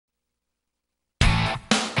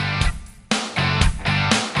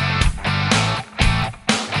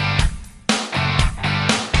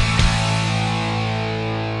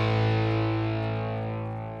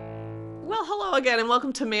again, and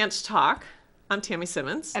welcome to ManchTalk. I'm Tammy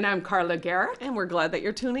Simmons. And I'm Carla Garrett. And we're glad that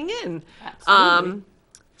you're tuning in. Absolutely.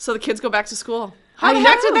 So the kids go back to school. How the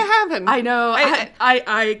heck did that happen? I know.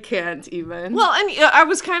 I can't even. Well, and I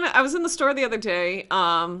was in the store the other day.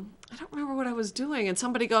 I don't remember what I was doing, and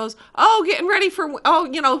somebody goes, "Oh, getting ready for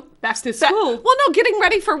back to school." Well, no, getting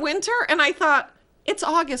ready for winter, and I thought, it's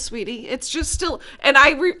August, sweetie. It's just still, and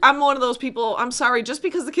I'm one of those people. I'm sorry, just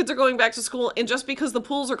because the kids are going back to school and just because the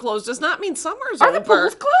pools are closed does not mean summer's over. Are the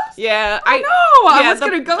pools closed? Yeah, I know. I was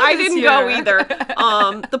gonna go. I didn't go either.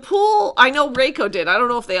 The pool, I know Rayco did. I don't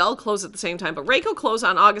know if they all closed at the same time, but Rayco closed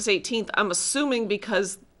on August 18th. I'm assuming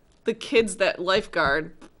because the kids that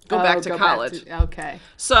lifeguard go back to college. Okay.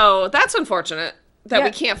 So that's unfortunate that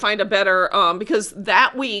we can't find a better because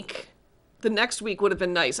that week. The next week would have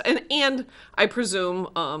been nice. And I presume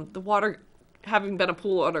the water, having been a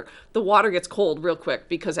pool water, the water gets cold real quick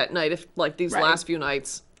because at night, if like these last few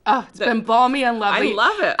nights. Oh, it's been balmy and lovely. I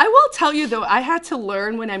love it. I will tell you, though, I had to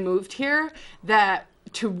learn when I moved here that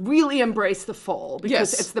to really embrace the fall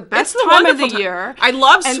because it's the best time of the year. I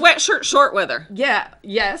love sweatshirt short weather. Yeah,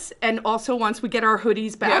 yes. And also once we get our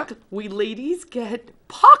hoodies back, we ladies get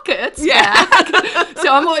pockets back.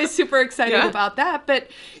 So I'm always super excited about that. But,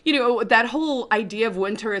 you know, that whole idea of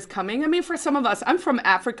winter is coming. I mean, for some of us, I'm from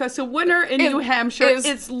Africa, so winter in New Hampshire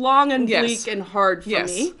is long and bleak and hard for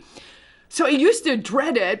me. So I used to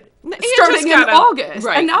dread it starting in August.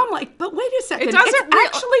 Right. And now I'm like, but wait a second. It doesn't it's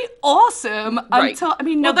actually awesome until, I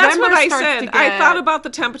mean, November that's what I starts said. to get... I thought about the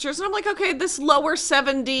temperatures, and I'm like, okay, this lower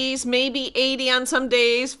 70s, maybe 80 on some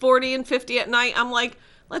days, 40 and 50 at night. I'm like,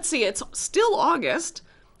 let's see, it's still August.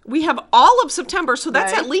 We have all of September, so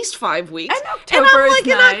that's at least 5 weeks. And October and I'm like,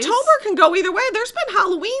 and October can go either way. There's been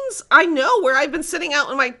Halloweens, I know, where I've been sitting out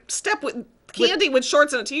on my step with candy with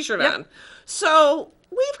shorts and a t-shirt on. So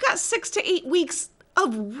we've got 6 to 8 weeks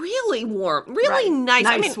of really warm, really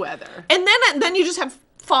nice weather. And then you just have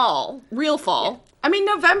fall, real fall. Yeah. I mean,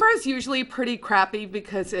 November is usually pretty crappy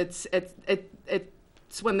because it's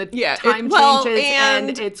when the time changes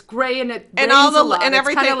and it's gray and it rains a lot. And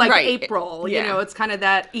everything. It's kind of like April, you know, it's kind of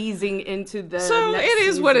that easing into the So next it is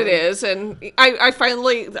season. what it is. And I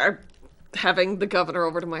finally are having the governor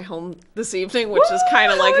over to my home this evening, which is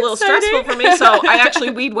kind of like a little stressful for me. So I actually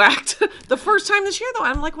weed whacked the first time this year, though.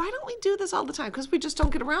 I'm like, why don't we do this all the time? Because we just don't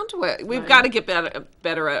get around to it. We've got to get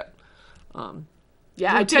better at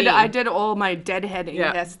routine. I did all my deadheading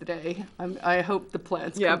yesterday. I hope the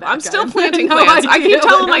plants come back. I'm still planting plants. I keep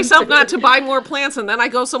telling myself not to buy more plants, and then I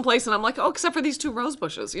go someplace and I'm like, oh, except for these 2 rose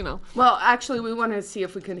bushes, you know. Well, actually, we want to see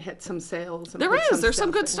if we can hit some sales. There's some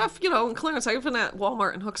good stuff, you know, in Clarence. I've been at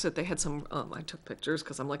Walmart and Hooksett. They had some, I took pictures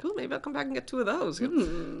because I'm like, oh, maybe I'll come back and get 2 of those. You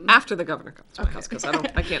know, after the governor comes to my house because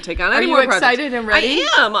I can't take on any more projects. Are you excited and ready?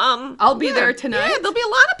 I am. I'll be there tonight. Yeah, there'll be a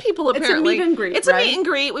lot of people apparently. It's a meet and greet, It's a meet and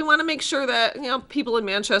greet. We want to make sure that, you know, people in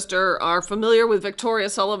Manchester are familiar with Victoria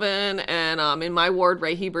Sullivan, and in my ward,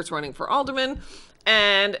 Ray Hebert's running for alderman,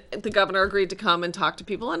 and the governor agreed to come and talk to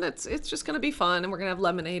people, and it's just going to be fun, and we're going to have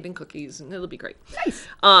lemonade and cookies, and it'll be great. Nice.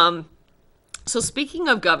 So speaking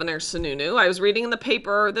of Governor Sununu, I was reading in the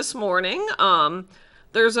paper this morning.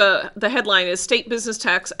 The headline is "State Business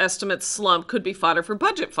Tax Estimates Slump Could Be Fodder for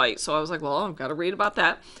Budget Fight." So I was like, well, I've got to read about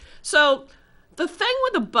that. So the thing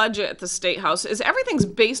with the budget at the State House is everything's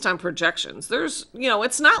based on projections. There's, you know,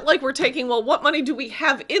 it's not like we're taking, well, what money do we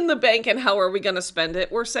have in the bank and how are we going to spend it?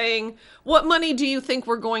 We're saying, what money do you think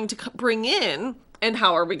we're going to bring in and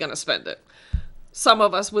how are we going to spend it? Some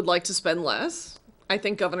of us would like to spend less. I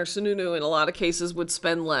think Governor Sununu in a lot of cases would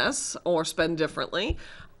spend less or spend differently.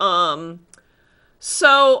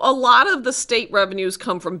 So a lot of the state revenues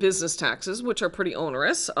come from business taxes, which are pretty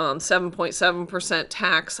onerous. 7.7%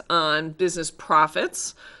 tax on business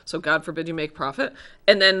profits. So God forbid you make profit.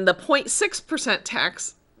 And then the 0.6%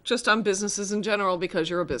 tax just on businesses in general because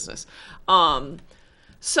you're a business.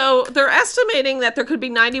 So they're estimating that there could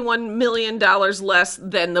be $91 million less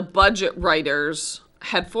than the budget writers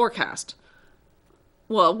had forecast.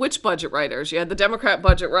 Well, which budget writers? You had the Democrat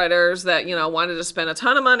budget writers that, you know, wanted to spend a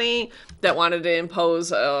ton of money, that wanted to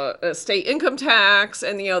impose a state income tax,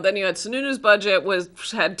 and, you know, then you had Sununu's budget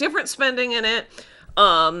had different spending in it.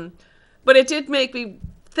 But it did make me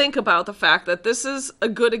think about the fact that this is a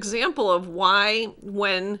good example of why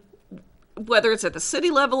whether it's at the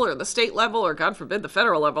city level or the state level or, God forbid, the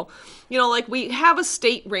federal level, you know, like we have a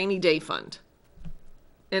state rainy day fund.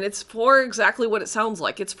 And it's for exactly what it sounds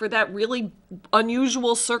like. It's for that really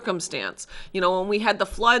unusual circumstance. You know, when we had the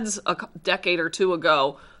floods a decade or 2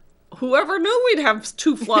 ago, whoever knew we'd have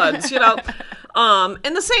 2 floods, you know.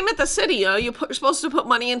 And the same at the city. You know, you're supposed to put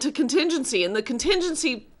money into contingency. And the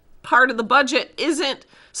contingency part of the budget isn't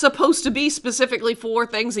supposed to be specifically for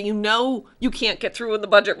things that you can't get through in the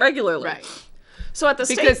budget regularly. Right. So at the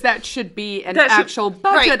state, because that should be an actual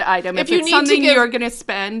budget item. If it's something you're going to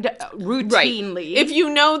spend routinely. Right. If you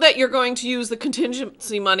know that you're going to use the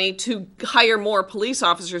contingency money to hire more police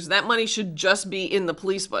officers, that money should just be in the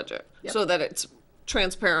police budget so that it's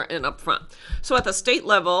transparent and upfront. So at the state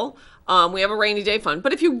level, we have a rainy day fund.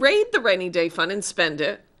 But if you raid the rainy day fund and spend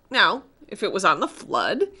it, now, if it was on the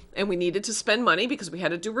flood and we needed to spend money because we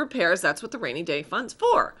had to do repairs, that's what the rainy day fund's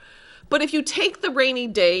for. But if you take the rainy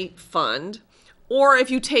day fund, or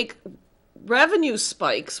if you take revenue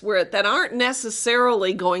spikes that aren't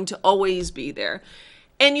necessarily going to always be there,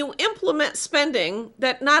 and you implement spending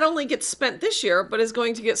that not only gets spent this year, but is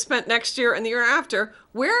going to get spent next year and the year after,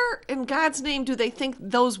 where in God's name do they think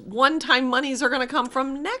those one-time monies are going to come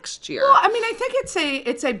from next year? Well, I mean, I think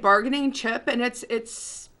it's a bargaining chip, and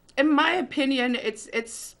it's in my opinion,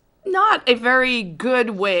 it's not a very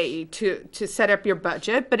good way to set up your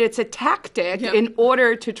budget, but it's a tactic in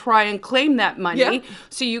order to try and claim that money. Yeah.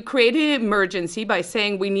 So you create an emergency by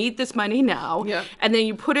saying, we need this money now. Yeah. And then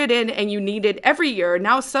you put it in and you need it every year.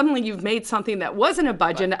 Now suddenly you've made something that wasn't a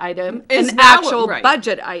budget item an actual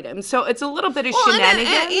budget item. So it's a little bit of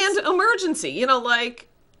shenanigans. And emergency,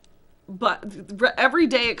 but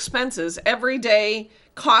everyday expenses, everyday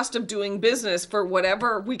cost of doing business for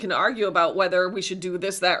whatever we can argue about whether we should do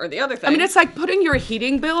this, that, or the other thing. I mean, it's like putting your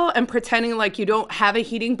heating bill and pretending like you don't have a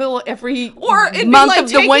heating bill every month of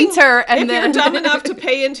the winter. And if you're dumb enough to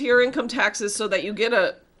pay into your income taxes so that you get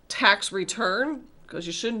a tax return, because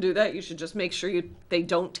you shouldn't do that. You should just make sure they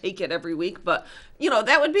don't take it every week. But,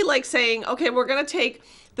 that would be like saying, okay, we're going to take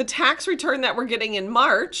the tax return that we're getting in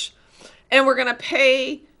March and we're going to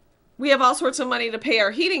pay... We have all sorts of money to pay our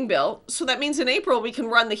heating bill. So that means in April we can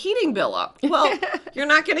run the heating bill up. Well, you're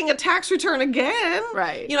not getting a tax return again.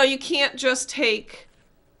 Right. You can't just take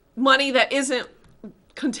money that isn't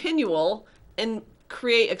continual and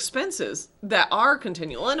create expenses that are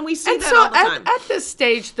continual. And we see that all the time. At this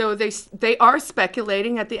stage, though, they are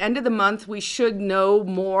speculating. At the end of the month, we should know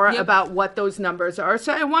more about what those numbers are.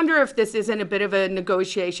 So I wonder if this isn't a bit of a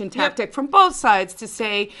negotiation tactic from both sides to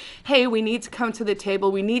say, hey, we need to come to the table.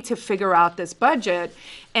 We need to figure out this budget.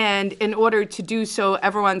 And in order to do so,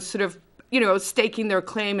 everyone's sort of staking their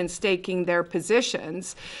claim and staking their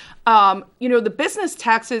positions. The business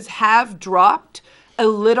taxes have dropped a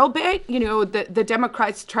little bit. The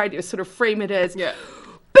Democrats tried to sort of frame it as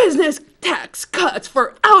business tax cuts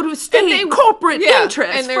for out-of-state corporate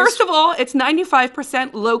interests. First of all, it's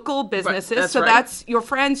 95% local businesses. That's your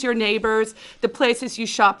friends, your neighbors, the places you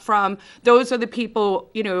shop from. Those are the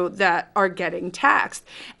people, that are getting taxed.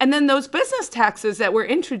 And then those business taxes that were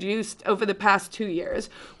introduced over the past 2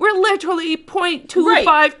 years were literally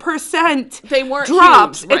 0.25% They weren't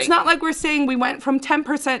drops. huge, It's not like we're saying we went from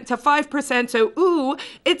 10% to 5%. So,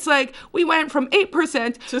 it's like we went from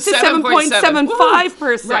 8% to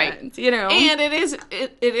 7.75%. Right. And it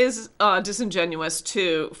is disingenuous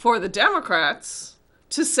for the Democrats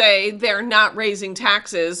to say they're not raising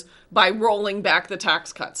taxes by rolling back the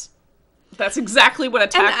tax cuts. That's exactly what a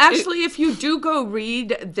tax... And actually, if you do go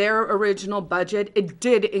read their original budget, it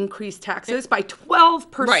did increase taxes by 12%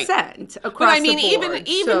 across the board. But I mean,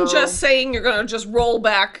 even just saying you're going to just roll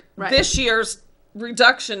back this year's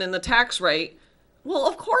reduction in the tax rate, well,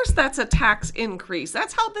 of course that's a tax increase.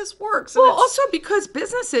 That's how this works. Well, also because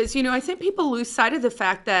businesses, I think people lose sight of the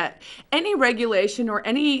fact that any regulation or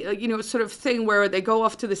any, sort of thing where they go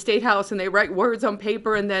off to the State House and they write words on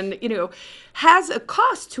paper and then, has a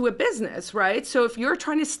cost to a business, right? So if you're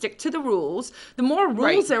trying to stick to the rules, the more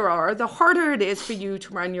rules there are, the harder it is for you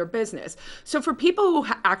to run your business. So for people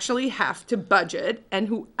who actually have to budget and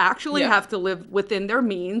who actually have to live within their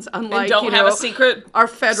means, unlike, and don't have a secret our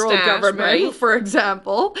federal stash, government, for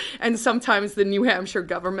example, and sometimes the New Hampshire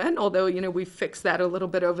government, although, we fixed that a little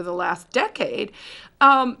bit over the last decade,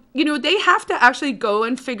 they have to actually go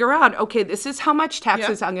and figure out, okay, this is how much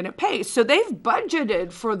taxes I'm going to pay. So they've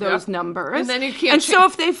budgeted for those numbers. And then you can't And so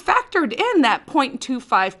if they factored in that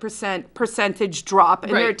 0.25% percentage drop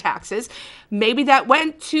in their taxes, maybe that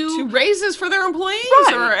went to raises for their employees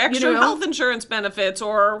or extra health insurance benefits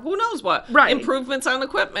or who knows what. Improvements on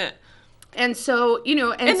equipment. And so,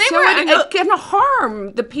 it can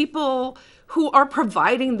harm the people who are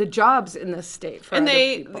providing the jobs in this state for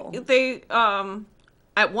they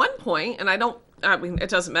at one point, and it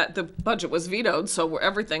doesn't matter, the budget was vetoed, so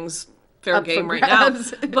everything's fair game right now.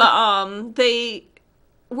 But they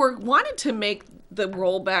wanted to make the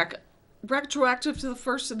rollback retroactive to the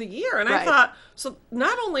first of the year. And I thought, so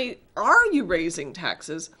not only are you raising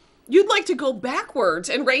taxes, You'd like to go backwards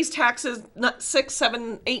and raise taxes not 6,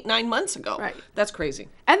 7, 8, 9 months ago. Right. That's crazy.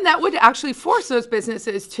 And that would actually force those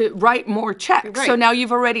businesses to write more checks. Right. So now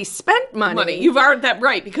you've already spent money. You've already that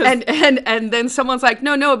right because and then someone's like,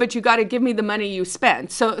 no, but you got to give me the money you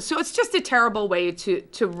spent. So it's just a terrible way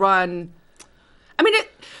to run. I mean,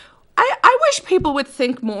 I wish people would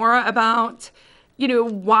think more about,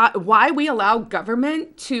 why we allow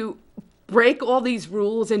government to break all these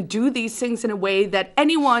rules and do these things in a way that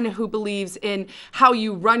anyone who believes in how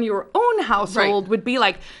you run your own household would be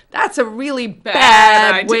like, that's a really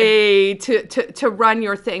bad way to run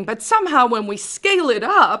your thing. But somehow when we scale it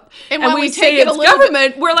up and we say it's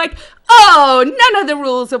government, we're like, oh, none of the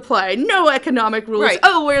rules apply. No economic rules. Right.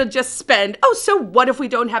 Oh, we'll just spend. Oh, so what if we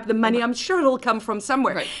don't have the money? I'm sure it'll come from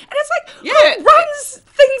somewhere. Right. And it's like, who runs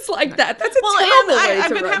things like that? That's a terrible way to run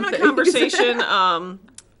I've been having things. a conversation.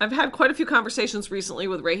 I've had quite a few conversations recently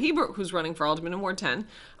with Ray Hebert, who's running for alderman in Ward 10.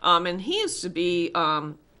 And he used to be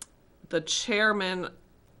the chairman.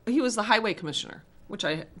 He was the highway commissioner, which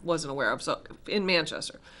I wasn't aware of, so in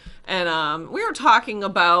Manchester. And we were talking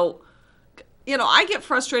about, I get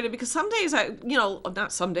frustrated because some days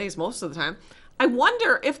not some days, most of the time, I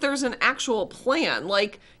wonder if there's an actual plan.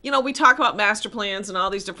 Like, we talk about master plans and all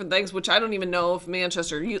these different things, which I don't even know if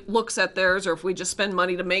Manchester looks at theirs or if we just spend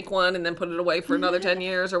money to make one and then put it away for another 10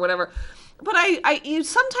 years or whatever. But you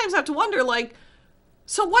sometimes have to wonder, like,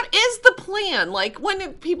 so what is the plan? Like,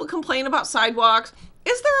 when people complain about sidewalks,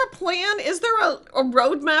 is there a plan? Is there a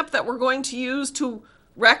roadmap that we're going to use to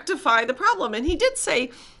rectify the problem? And he did say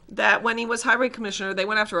that when he was highway commissioner, they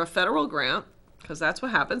went after a federal grant, because that's what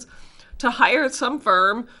happens, to hire some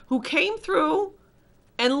firm who came through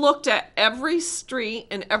and looked at every street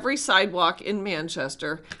and every sidewalk in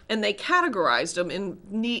Manchester, and they categorized them in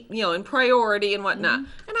in priority and whatnot.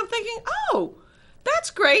 Mm-hmm. And I'm thinking, oh,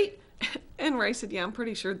 that's great. And Ray said, yeah, I'm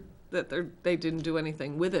pretty sure that they didn't do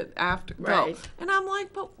anything with it after. Right. No. And I'm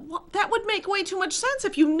like, but that would make way too much sense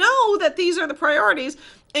if you know that these are the priorities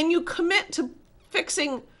and you commit to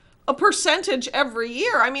fixing a percentage every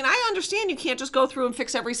year. I mean, I understand you can't just go through and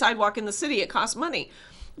fix every sidewalk in the city. It costs money.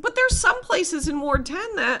 But there's some places in Ward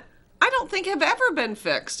 10 that I don't think have ever been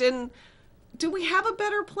fixed. And do we have a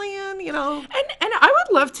better plan, And I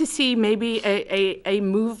would love to see maybe a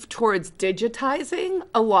move towards digitizing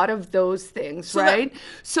a lot of those things,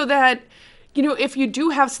 so that if you do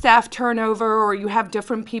have staff turnover or you have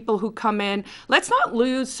different people who come in, let's not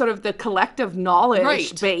lose sort of the collective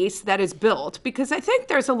knowledge base that is built. Because I think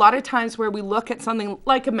there's a lot of times where we look at something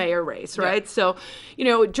like a mayor race, right? So,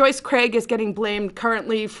 Joyce Craig is getting blamed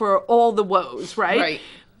currently for all the woes, right?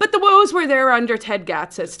 But the woes were there under Ted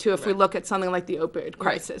Gatsas, too, if we look at something like the opioid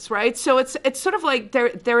crisis, right? So it's sort of like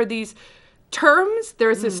there are these terms,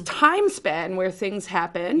 there's this time span where things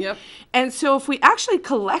happen. Yep. And so if we actually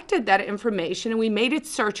collected that information and we made it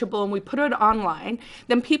searchable and we put it online,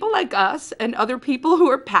 then people like us and other people who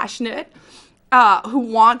are passionate, who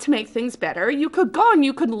want to make things better, you could go and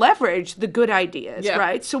you could leverage the good ideas,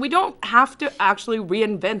 right? So we don't have to actually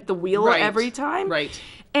reinvent the wheel every time. Right.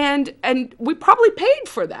 And we probably paid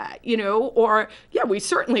for that, or we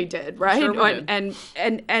certainly did, right? Sure we did.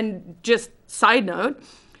 And just side note,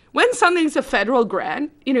 when something's a federal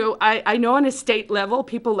grant, I know on a state level,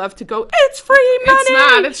 people love to go, it's free money. It's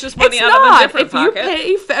not. It's just money out of a different pocket. If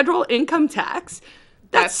you pay federal income tax,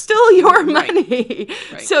 that's still your money.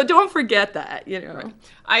 Right. So don't forget that, Right.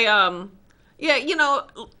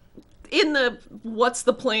 In the what's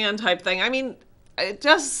the plan type thing, I mean, it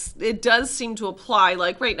does seem to apply.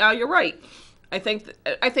 Like right now, you're right. I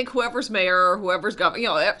think whoever's mayor or whoever's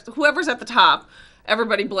governor, whoever's at the top,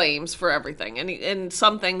 everybody blames for everything, and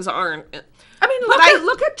some things aren't. I mean,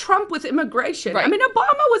 look at Trump with immigration. Right. I mean,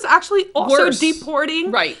 Obama was actually also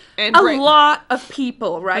deporting a lot of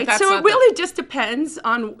people, right? So it really just depends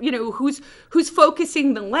on, who's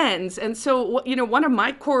focusing the lens. And so, one of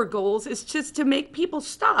my core goals is just to make people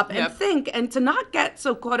stop and think and to not get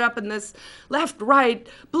so caught up in this left, right,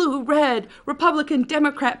 blue, red, Republican,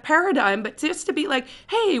 Democrat paradigm, but just to be like,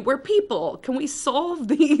 hey, we're people. Can we solve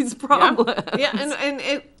these problems? Yeah,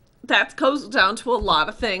 and that goes down to a lot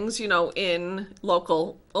of things, in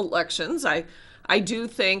local elections. I do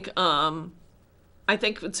think I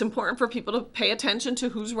think it's important for people to pay attention to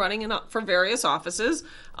who's running for various offices.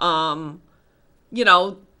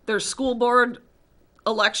 There's school board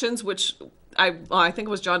elections, which I think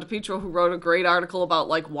it was John DePietro who wrote a great article about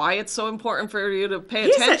why it's so important for you to pay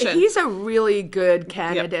attention. He's a really good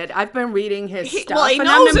candidate. Yep. I've been reading his stuff. Well, he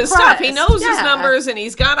knows his stuff. He knows his numbers, and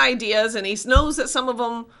he's got ideas, and he knows that some of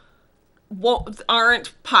them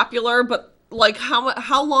aren't popular, but like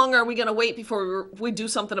how long are we going to wait before we do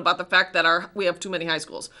something about the fact that we have too many high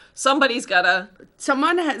schools? Someone is going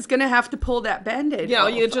to have to pull that Band-Aid you know,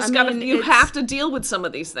 off. you just you have to deal with some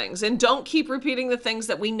of these things, and don't keep repeating the things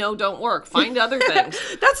that we know don't work. Find other things.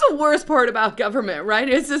 That's the worst part about government, right?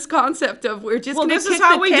 It's this concept of we're just going to kick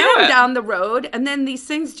the can down the road, and then these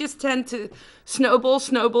things just tend to snowball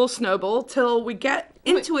till we get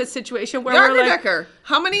into a situation where we're like, Decker.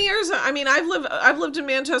 How many years? I mean, I've lived in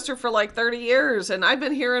Manchester for like 30 years, and I've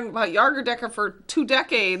been hearing about Decker for 2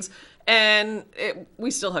 decades, and we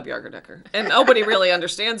still have Decker, and nobody really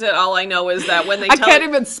understands it. All I know is that when they I can't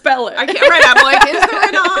even spell it. I can't. Right? I'm like, is there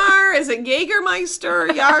an R? Is it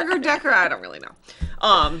Jägermeister? Decker? I don't really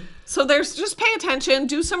know. So there's just pay attention,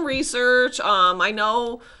 do some research. I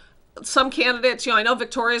know some candidates, I know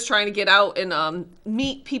Victoria's trying to get out and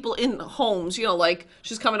meet people in homes, like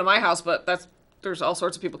she's coming to my house, but there's all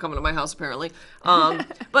sorts of people coming to my house apparently.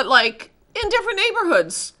 But like in different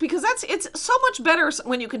neighborhoods, because it's so much better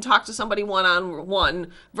when you can talk to somebody one-on-one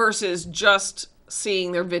versus just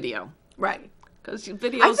seeing their video. Right. Because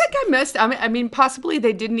videos... I think I missed... I mean, possibly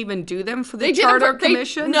they didn't even do them for the charter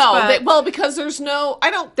commission. No, because there's no...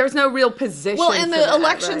 There's no real position. Well, and the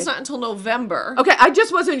election's not until November. Okay, I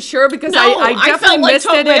just wasn't sure because I definitely missed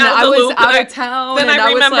it, and I was out of town, and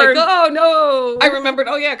I was like, oh, no. I remembered,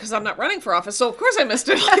 because I'm not running for office, so of course I missed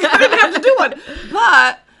it. I didn't have to do one.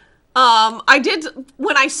 But... I did,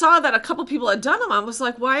 when I saw that a couple people had done them, I was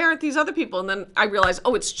like, why aren't these other people? And then I realized,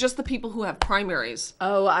 it's just the people who have primaries.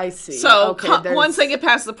 Oh, I see. So once they get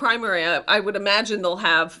past the primary, I would imagine they'll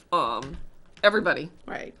have everybody.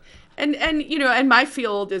 Right. And my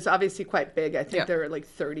field is obviously quite big. I think there are like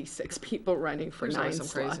 36 people running for 9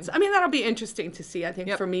 slots. Crazy. I mean, that'll be interesting to see. I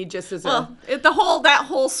think for me, just as that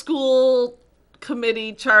whole school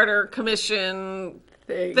committee, charter, commission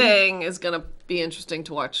thing is going to be interesting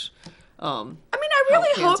to watch. I mean, I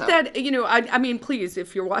really hope that, I mean, please,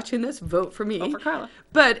 if you're watching this, vote for me. Vote for Carla.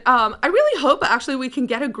 But I really hope, actually, we can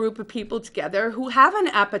get a group of people together who have an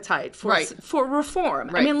appetite for reform.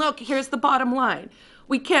 Right. I mean, look, here's the bottom line.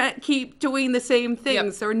 We can't keep doing the same things.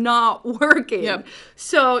 Yep. They're not working. Yep.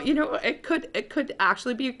 So, it could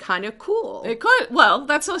actually be kind of cool. It could. Well,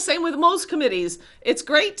 that's the same with most committees. It's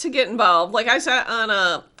great to get involved. Like I sat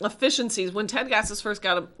on efficiencies when Ted Gassis first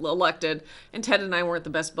got elected, and Ted and I weren't the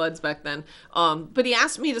best buds back then. But he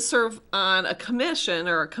asked me to serve on a commission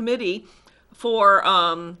or a committee for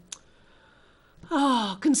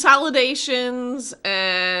consolidations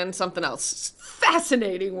and something else.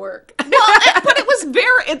 Fascinating work. Well, but it was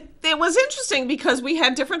it was interesting because we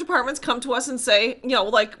had different departments come to us and say,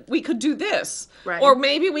 like, we could do this, right, or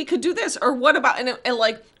maybe we could do this, or what about, and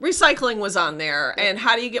like recycling was on there, and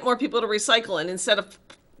how do you get more people to recycle, and instead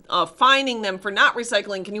of fining them for not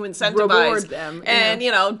recycling, can you incentivize reward them? And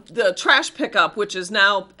the trash pickup, which is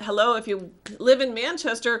now, if you live in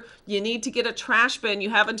Manchester, you need to get a trash bin. You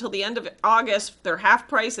have until the end of August. They're half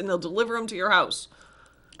price, and they'll deliver them to your house.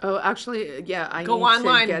 Oh, actually, yeah, I go need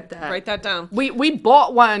online, to get that. Write that down. We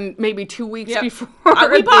bought one maybe 2 weeks before.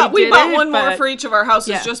 We bought one more for each of our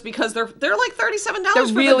houses just because they're like $37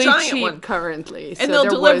 for really the giant cheap one currently, and they'll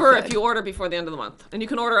deliver if you order before the end of the month, and you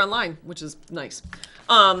can order online, which is nice.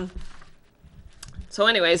 So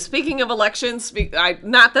anyways, speaking of elections,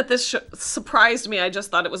 not that this surprised me, I just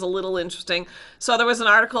thought it was a little interesting. So there was an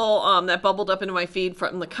article that bubbled up into my feed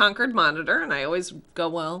from the Concord Monitor, and I always go,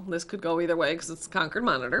 well, this could go either way because it's the Concord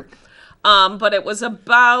Monitor. But it was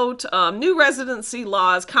about new residency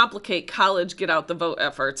laws complicate college get-out-the-vote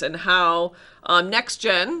efforts, and how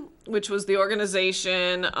NextGen, which was the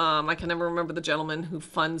organization, I can never remember the gentleman who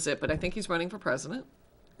funds it, but I think he's running for president.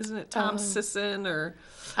 Isn't it Tom Sisson or...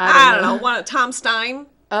 I don't know. Tom Stein?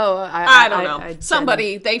 Oh, I don't know.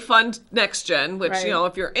 Somebody, they fund NextGen, which,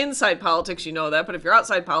 if you're inside politics, you know that. But if you're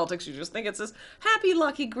outside politics, you just think it's this happy,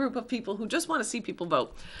 lucky group of people who just want to see people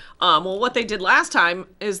vote. Well, what they did last time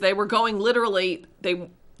is they were going literally,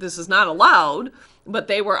 this is not allowed, but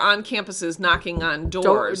they were on campuses knocking on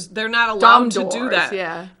doors. They're not allowed to do that.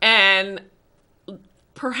 Yeah. And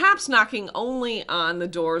perhaps knocking only on the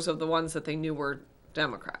doors of the ones that they knew were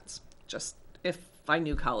Democrats. Just if I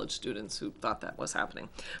knew college students who thought that was happening.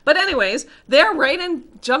 But anyways, they're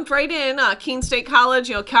jumped right in. Keene State College,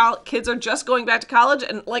 kids are just going back to college,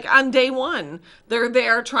 and like on day one, they're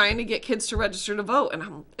there trying to get kids to register to vote,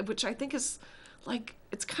 which I think is like,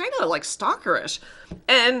 it's kind of like stalkerish.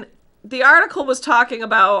 And the article was talking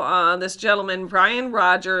about this gentleman, Brian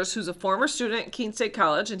Rogers, who's a former student at Keene State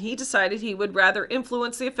College, and he decided he would rather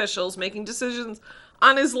influence the officials making decisions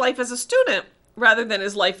on his life as a student rather than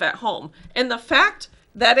his life at home. And the fact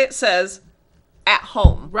that it says at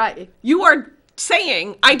home. Right. You are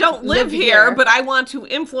saying, I don't live here, but I want to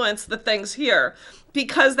influence the things here.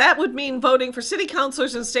 Because that would mean voting for city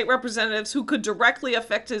councilors and state representatives who could directly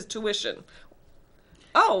affect his tuition.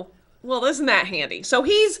 Oh, well, isn't that handy? So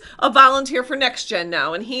he's a volunteer for Next Gen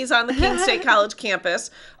now, and he's on the Keene State College campus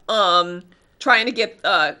trying to get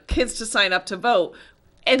kids to sign up to vote.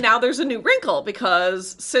 And now there's a new wrinkle,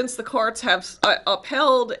 because since the courts have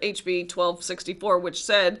upheld HB 1264, which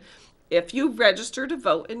said if you register to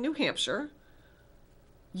vote in New Hampshire,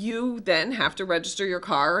 you then have to register your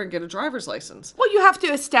car and get a driver's license. Well, you have to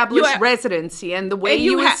establish residency. And the way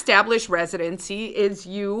you establish residency is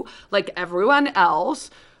you, like everyone else,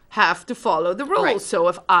 have to follow the rules. Right. So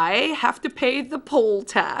if I have to pay the poll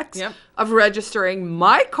tax of registering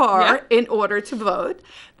my car in order to vote,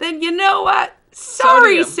 then you know what?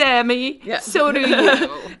 Sorry, Sammy. Yeah. So do you.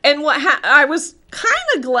 And I was kind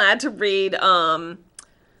of glad to read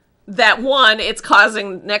that one, it's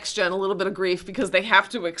causing Next Gen a little bit of grief because they have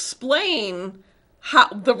to explain how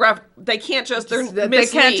they can't just they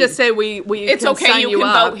can't just say we it's can okay sign you can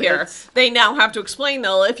up. Vote here. They now have to explain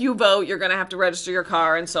though, if you vote you're going to have to register your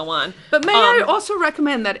car and so on. But may I also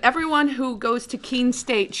recommend that everyone who goes to Keene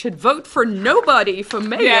State should vote for nobody for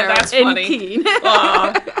mayor in Keene.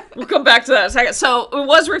 We'll come back to that in a second. So it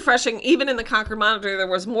was refreshing. Even in the Concord Monitor, there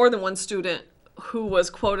was more than one student who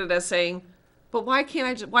was quoted as saying, but why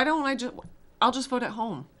don't I just, I'll just vote at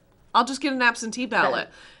home. I'll just get an absentee ballot.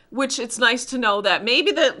 Right. Which it's nice to know that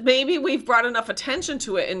maybe we've brought enough attention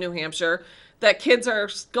to it in New Hampshire that kids are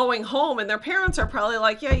going home and their parents are probably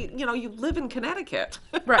like, yeah, you live in Connecticut.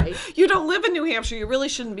 Right. You don't live in New Hampshire. You really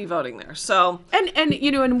shouldn't be voting there. So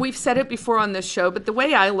and we've said it before on this show, but the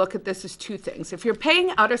way I look at this is two things. If you're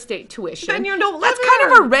paying out-of-state tuition, then you don't live that's here.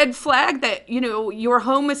 Kind of a red flag that, your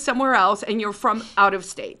home is somewhere else and you're from out of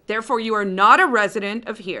state. Therefore, you are not a resident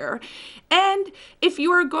of here. And if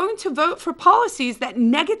you are going to vote for policies that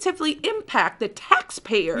negatively impact the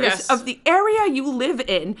taxpayers of the area you live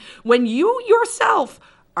in, when you yourself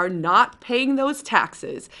are not paying those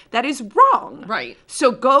taxes, that is wrong. Right.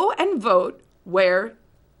 So go and vote where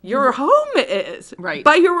your home is. Right.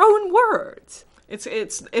 By your own words.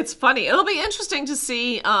 It's funny. It'll be interesting to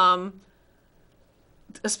see,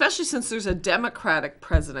 especially since there's a Democratic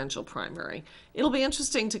presidential primary. It'll be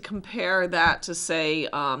interesting to compare that to, say,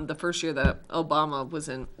 the first year that Obama was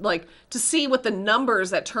in, to see what the numbers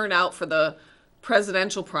that turn out for the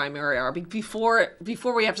presidential primary are before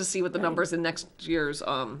we have to see what the numbers in next year's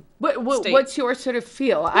state. What's your sort of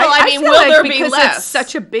feel? Well, I mean, will there be less? It's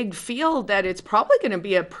such a big field that it's probably going to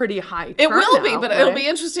be a pretty high turnout. It will be, but it'll be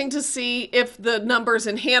interesting to see if the numbers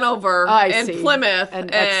in Hanover and Plymouth and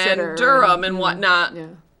Durham and whatnot,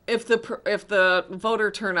 if the voter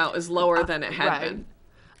turnout is lower than it had been.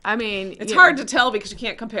 I mean, it's hard to tell because you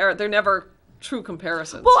can't compare it. They're never true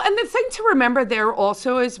comparisons. Well, and the thing to remember there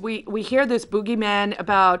also is we hear this boogeyman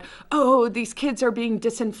about, these kids are being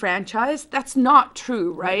disenfranchised. That's not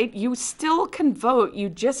true, right? You still can vote. You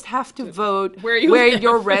just have to vote where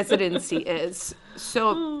your residency is.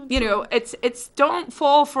 So, it's don't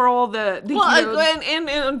fall for all the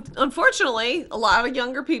and unfortunately, a lot of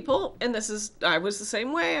younger people, and I was the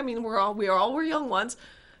same way. I mean, we all were young ones.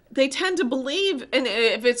 They tend to believe, and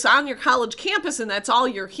if it's on your college campus and that's all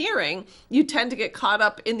you're hearing, you tend to get caught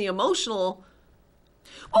up in the emotional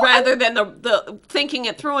rather than the thinking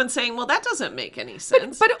it through and saying, well, that doesn't make any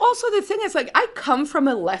sense. But also the thing is, I come from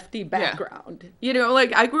a lefty background.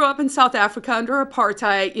 I grew up in South Africa under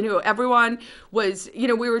apartheid. Everyone was,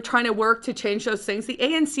 we were trying to work to change those things. The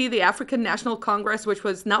ANC, the African National Congress, which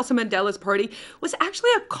was Nelson Mandela's party, was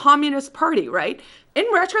actually a communist party, right? In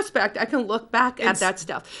retrospect, I can look back at that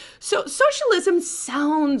stuff. So socialism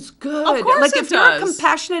sounds good. Of course if you're a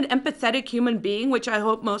compassionate, empathetic human being, which I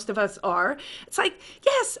hope most of us are, it's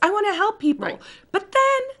yes, I want to help people. Right. But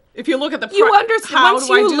then if you look at you understand, once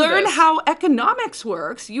you learn how economics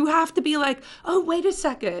works, you have to be wait a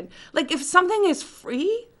second. If something is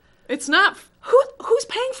free, it's not. Who's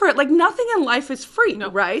paying for it? Nothing in life is free,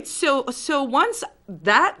 right? So once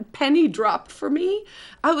that penny dropped for me,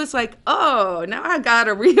 I was like, now I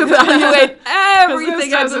gotta reevaluate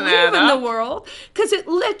everything I believe in the world, because it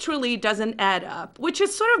literally doesn't add up, which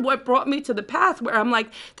is sort of what brought me to the path where I'm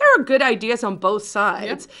like, there are good ideas on both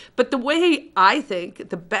sides, but the way I think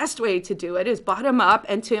the best way to do it is bottom up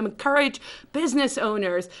and to encourage business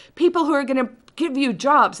owners, people who are going to give you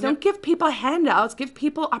jobs. Don't give people handouts. Give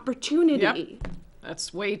people opportunity. Yep.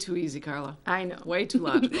 That's way too easy, Carla. I know. Way too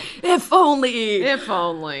logical. If only. If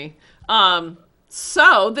only.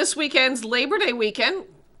 So this weekend's Labor Day weekend.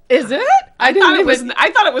 Is it? I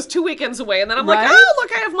thought it was 2 weekends away, and then I'm like, Right? oh,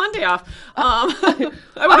 look, I have Monday off.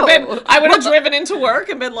 I would have driven into work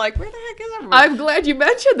and been like, where the heck is everyone? I'm glad you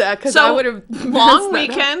mentioned that, because I would have long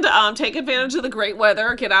weekend. Take advantage of the great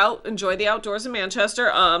weather. Get out, enjoy the outdoors in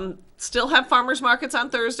Manchester. Still have farmers markets on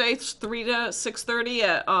Thursday, 3 to 6:30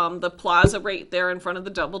 at the plaza right there in front of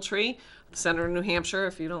the DoubleTree, Center in New Hampshire.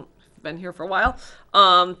 If you don't been here for a while.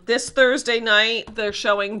 This Thursday night, they're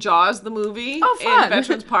showing Jaws, the movie, in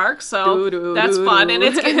Veterans Park. So that's fun. And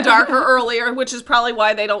it's getting darker earlier, which is probably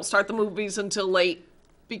why they don't start the movies until late,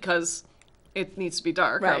 because it needs to be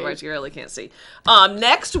dark. Right. Otherwise you really can't see.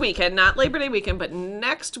 Next weekend, not Labor Day weekend, but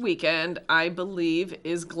next weekend, I believe,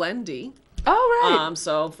 is Glendy. Oh, right.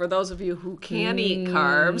 So for those of you who can eat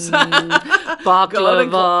carbs, Baklava.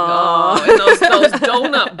 and those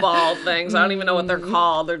donut ball things, I don't even know what they're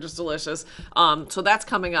called. They're just delicious. So that's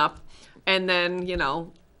coming up. And then,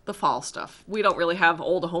 the fall stuff. We don't really have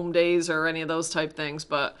old home days or any of those type things,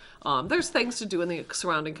 but there's things to do in the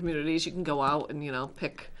surrounding communities. You can go out and,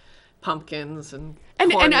 pick pumpkins and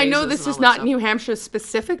I know this is not New Hampshire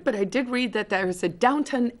specific, but I did read that there's a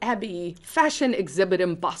Downton Abbey fashion exhibit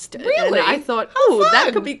in Boston. Really? And I thought, that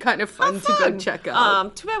could be kind of fun to go check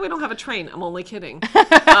out. Too bad we don't have a train. I'm only kidding.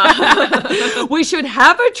 We should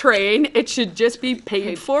have a train. It should just be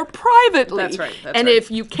paid for privately. That's right. And if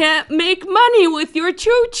you can't make money with your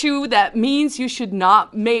choo-choo, that means you should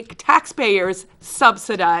not make taxpayers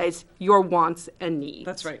subsidize your wants and needs.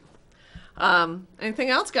 That's right. Anything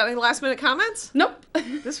else? Got any last minute comments? Nope.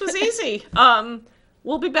 This was easy.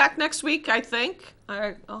 We'll be back next week, I think.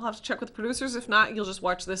 I'll have to check with the producers. If not, you'll just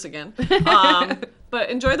watch this again. But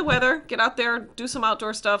enjoy the weather. Get out there, do some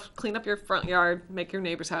outdoor stuff, clean up your front yard, make your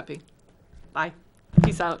neighbors happy. Bye.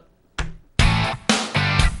 Peace out.